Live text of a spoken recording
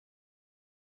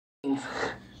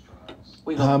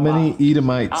How many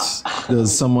Edomites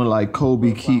does someone like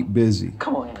Kobe keep busy?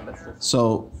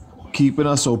 So keeping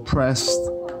us oppressed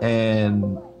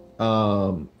and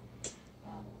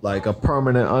like a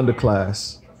permanent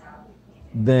underclass,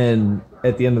 then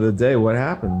at the end of the day, what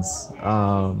happens?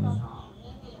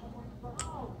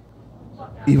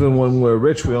 Even when we're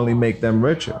rich, we only make them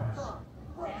richer.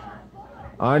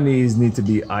 Our knees need to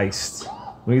be iced.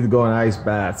 We need to go in ice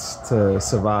baths to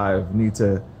survive. We need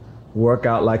to work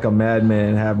out like a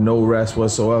madman, have no rest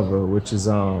whatsoever, which is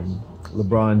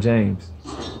LeBron James,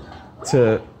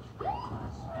 to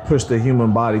push the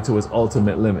human body to its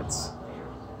ultimate limits.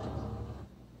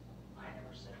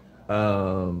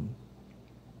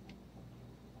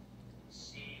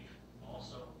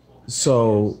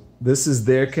 So this is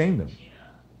their kingdom.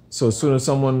 So as soon as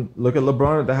someone, look at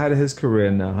LeBron at the height of his career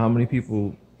now, how many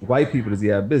people, white people, does he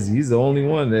have busy? He's the only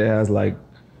one that has like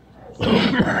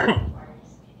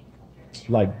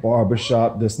like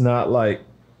barbershop that's not like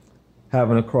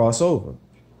having a crossover.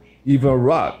 Even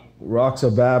Rock's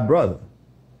a bad brother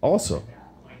also.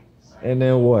 And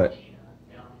then what?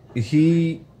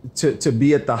 He, to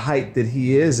be at the height that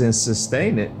he is and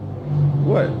sustain it,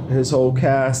 what? His whole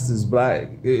cast is black,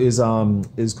 is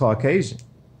Caucasian.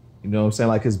 You know what I'm saying?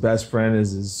 Like his best friend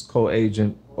is his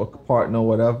co-agent or partner or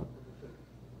whatever.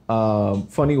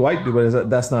 Funny white dude, but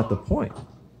that's not the point.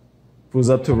 If it was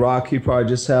up to Rock, he'd probably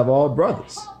just have all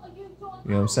brothers.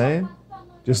 You know what I'm saying?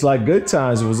 Just like Good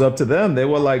Times, it was up to them. They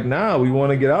were like, nah, we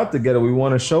want to get out together. We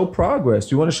want to show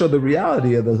progress. We want to show the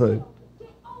reality of the hood.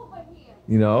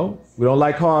 You know, we don't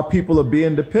like how our people are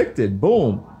being depicted.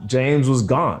 Boom. James was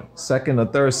gone. Second or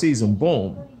third season,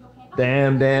 boom.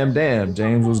 Damn.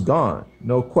 James was gone.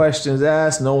 No questions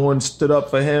asked. No one stood up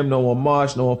for him. No one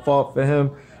marched. No one fought for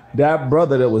him. That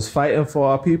brother that was fighting for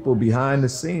our people behind the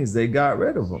scenes, they got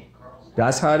rid of him.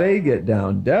 That's how they get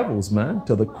down. Devils, man,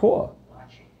 to the core.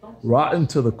 Rotten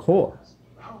to the core.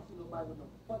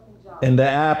 And the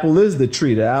apple is the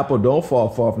tree. The apple don't fall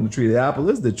far from the tree. The apple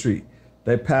is the tree.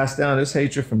 They pass down this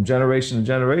hatred from generation to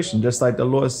generation, just like the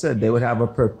Lord said. They would have a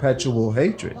perpetual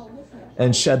hatred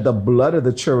and shed the blood of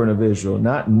the children of Israel,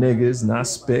 not niggas, not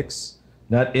spics,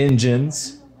 not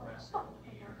Indians,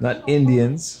 not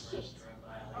Indians.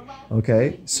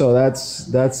 Okay, so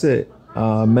that's it.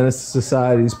 Menace to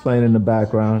Society is playing in the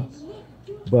background,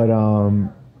 but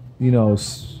you know,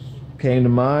 came to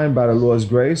mind by the Lord's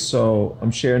grace, so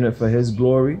I'm sharing it for His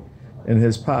glory and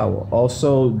His power.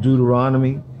 Also,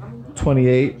 Deuteronomy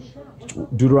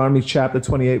chapter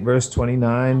 28, verse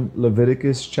 29,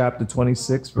 Leviticus chapter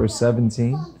 26, verse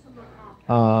 17,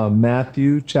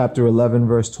 Matthew chapter 11,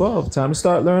 verse 12. Time to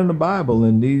start learning the Bible.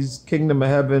 And these kingdom of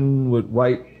heaven with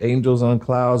white angels on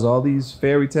clouds, all these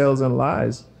fairy tales and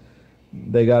lies,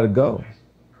 they got to go,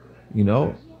 you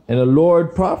know. And the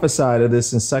Lord prophesied of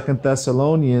this in 2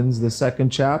 Thessalonians, the 2nd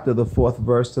chapter, the 4th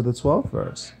verse to the 12th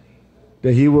verse,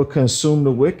 that He will consume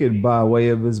the wicked by way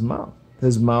of His mouth.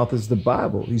 His mouth is the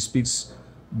Bible. He speaks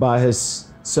by His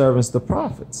servants, the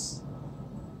prophets.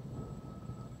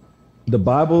 The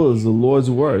Bible is the Lord's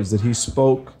words that He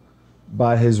spoke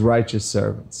by His righteous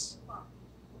servants.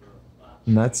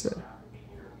 And that's it.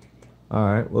 All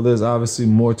right. Well, there's obviously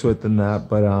more to it than that,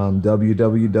 but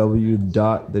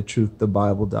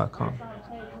www.thetruththebible.com.